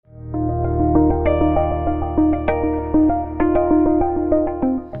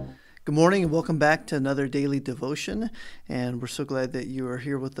Good morning and welcome back to another daily devotion. And we're so glad that you are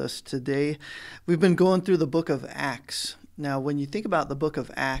here with us today. We've been going through the book of Acts. Now, when you think about the book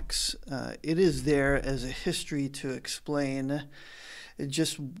of Acts, it is there as a history to explain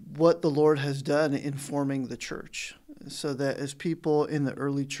just what the Lord has done in forming the church, so that as people in the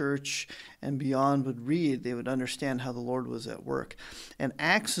early church and beyond would read, they would understand how the Lord was at work. And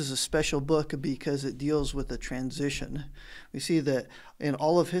Acts is a special book because it deals with a transition. We see that in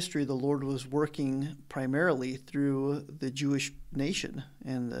all of history, the Lord was working primarily through the Jewish nation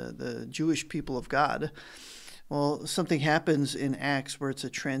and the Jewish people of God. Well, something happens in Acts where it's a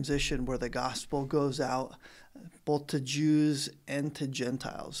transition where the gospel goes out both to Jews and to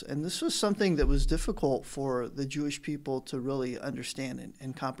Gentiles. And this was something that was difficult for the Jewish people to really understand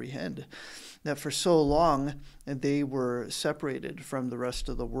and comprehend, that for so long they were separated from the rest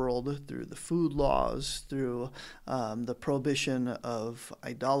of the world through the food laws, through the prohibition of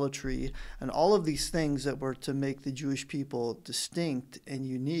idolatry, and all of these things that were to make the Jewish people distinct and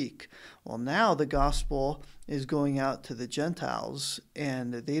unique. Well, now the gospel is going out to the Gentiles,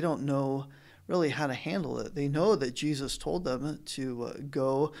 and they don't know really how to handle it. They know that Jesus told them to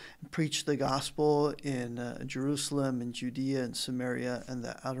go and preach the gospel in Jerusalem and Judea and Samaria and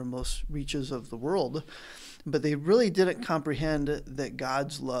the outermost reaches of the world. But they really didn't comprehend that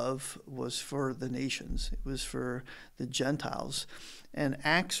God's love was for the nations. It was for the Gentiles. And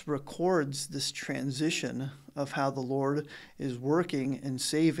Acts records this transition of how the Lord is working and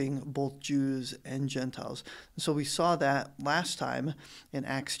saving both Jews and Gentiles. And so we saw that last time in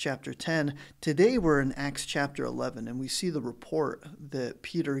Acts chapter 10. Today we're in Acts chapter 11, and we see the report that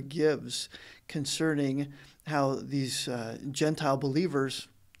Peter gives concerning how these Gentile believers,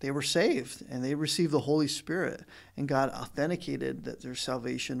 they were saved and they received the Holy Spirit, and God authenticated that their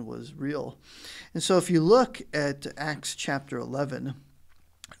salvation was real. And so if you look at Acts chapter 11,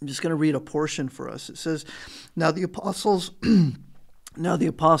 I'm just going to read a portion for us. It says, Now the apostles and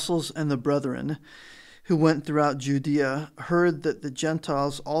the brethren who went throughout Judea heard that the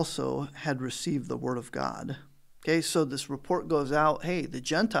Gentiles also had received the word of God. Okay, so this report goes out, hey, the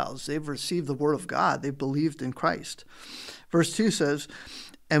Gentiles, they've received the word of God. They believed in Christ. Verse 2 says,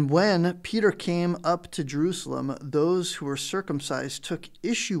 And when Peter came up to Jerusalem, those who were circumcised took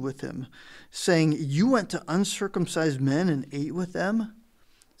issue with him, saying, You went to uncircumcised men and ate with them?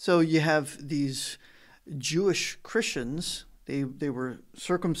 So you have these Jewish Christians. They were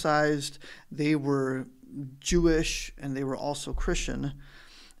circumcised, they were Jewish, and they were also Christian.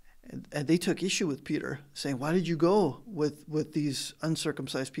 And they took issue with Peter, saying, Why did you go with these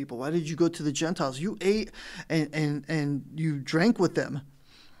uncircumcised people? Why did you go to the Gentiles? You ate and you drank with them.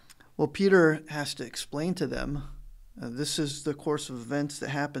 Well, Peter has to explain to them, this is the course of events that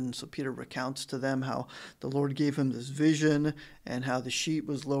happened. So Peter recounts to them how the Lord gave him this vision and how the sheet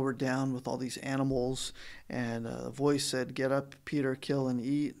was lowered down with all these animals. And a voice said, Get up, Peter, kill and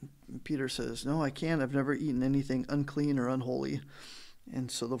eat. And Peter says, No, I can't. I've never eaten anything unclean or unholy.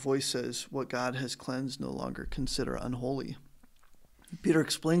 And so the voice says, What God has cleansed, no longer consider unholy. Peter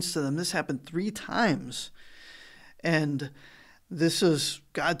explains to them, this happened 3 times. And this is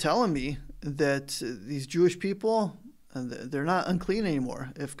God telling me that these Jewish people, they're not unclean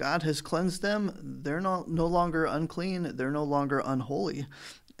anymore. If God has cleansed them, they're no longer unclean. They're no longer unholy.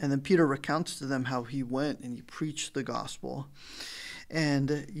 And then Peter recounts to them how he went and he preached the gospel.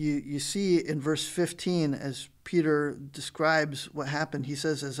 And you see in verse 15, as Peter describes what happened, he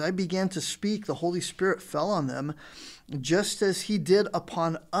says, As I began to speak, the Holy Spirit fell on them, just as he did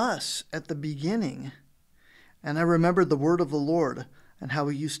upon us at the beginning. And I remembered the word of the Lord and how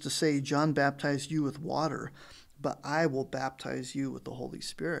he used to say, John baptized you with water, but I will baptize you with the Holy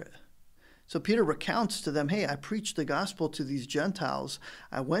Spirit. So Peter recounts to them, hey, I preached the gospel to these Gentiles.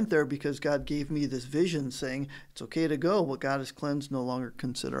 I went there because God gave me this vision saying, it's okay to go. What God has cleansed, no longer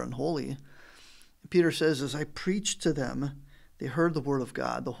consider unholy. Peter says, as I preached to them, they heard the word of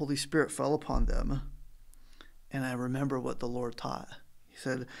God. The Holy Spirit fell upon them. And I remember what the Lord taught. He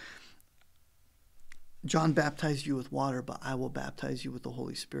said, John baptized you with water, but I will baptize you with the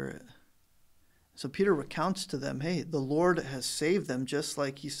Holy Spirit. So Peter recounts to them, hey, the Lord has saved them just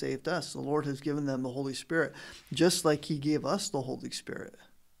like he saved us. The Lord has given them the Holy Spirit just like he gave us the Holy Spirit.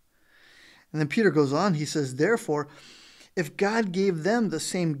 And then Peter goes on, he says, therefore, if God gave them the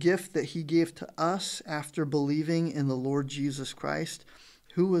same gift that he gave to us after believing in the Lord Jesus Christ,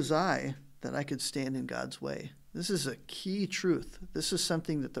 who was I that I could stand in God's way? This is a key truth. This is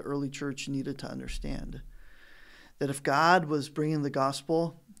something that the early church needed to understand. That if God was bringing the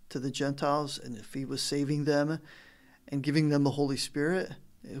gospel to the Gentiles and if he was saving them and giving them the Holy Spirit,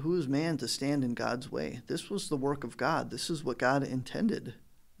 who is man to stand in God's way? This was the work of God. This is what God intended.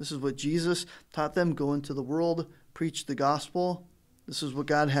 This is what Jesus taught them. Go into the world, preach the gospel. This is what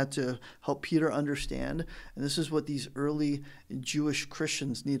God had to help Peter understand. And this is what these early Jewish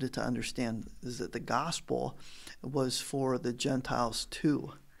Christians needed to understand, is that the gospel was for the Gentiles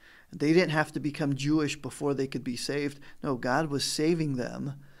too. They didn't have to become Jewish before they could be saved. No, God was saving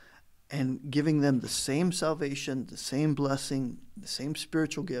them and giving them the same salvation, the same blessing, the same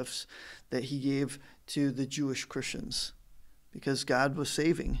spiritual gifts that he gave to the Jewish Christians, because God was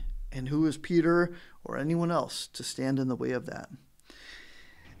saving. And who is Peter or anyone else to stand in the way of that?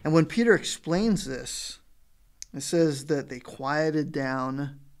 And when Peter explains this, it says that they quieted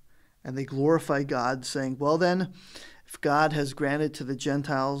down and they glorified God, saying, well then, if God has granted to the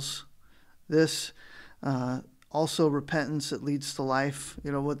Gentiles this, also repentance that leads to life.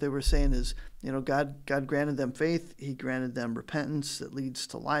 What they were saying is, God granted them faith. He granted them repentance that leads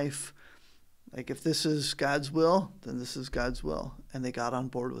to life. Like, if this is God's will, then this is God's will. And they got on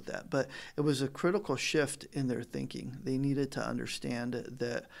board with that. But it was a critical shift in their thinking. They needed to understand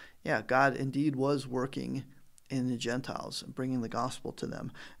that, God indeed was working in the Gentiles and bringing the gospel to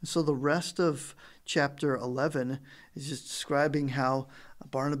them. And so the rest of chapter 11 is just describing how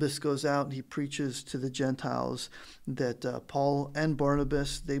Barnabas goes out and he preaches to the Gentiles, that Paul and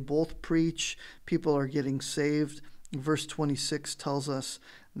Barnabas, they both preach. People are getting saved. Verse 26 tells us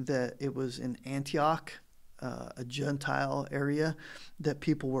that it was in Antioch, a Gentile area, that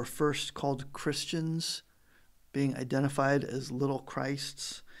people were first called Christians, being identified as little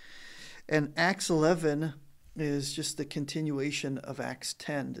Christs. And Acts 11 is just the continuation of Acts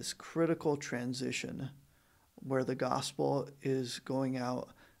 10, this critical transition where the gospel is going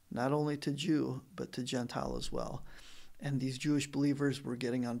out not only to Jew, but to Gentile as well. And these Jewish believers were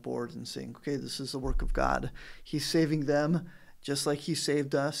getting on board and saying, okay, this is the work of God. He's saving them just like he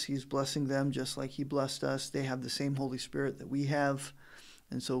saved us. He's blessing them just like he blessed us. They have the same Holy Spirit that we have.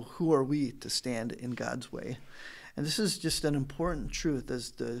 And so who are we to stand in God's way? And this is just an important truth.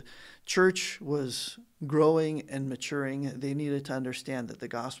 As the church was growing and maturing, they needed to understand that the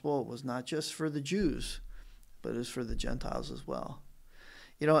gospel was not just for the Jews, but it was for the Gentiles as well.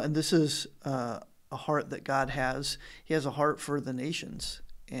 And this is a heart that God has. He has a heart for the nations,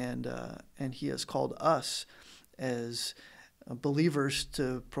 and he has called us as believers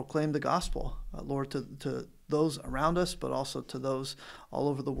to proclaim the gospel, Lord, to those around us, but also to those all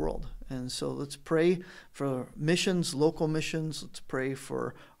over the world. And so let's pray for missions, local missions. Let's pray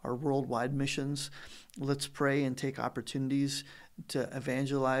for our worldwide missions. Let's pray and take opportunities to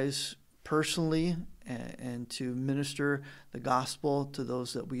evangelize personally and to minister the gospel to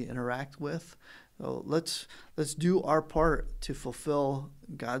those that we interact with. So let's do our part to fulfill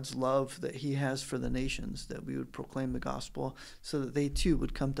God's love that he has for the nations, that we would proclaim the gospel so that they too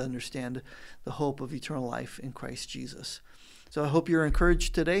would come to understand the hope of eternal life in Christ Jesus. So I hope you're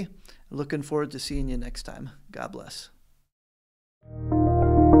encouraged today. Looking forward to seeing you next time. God bless.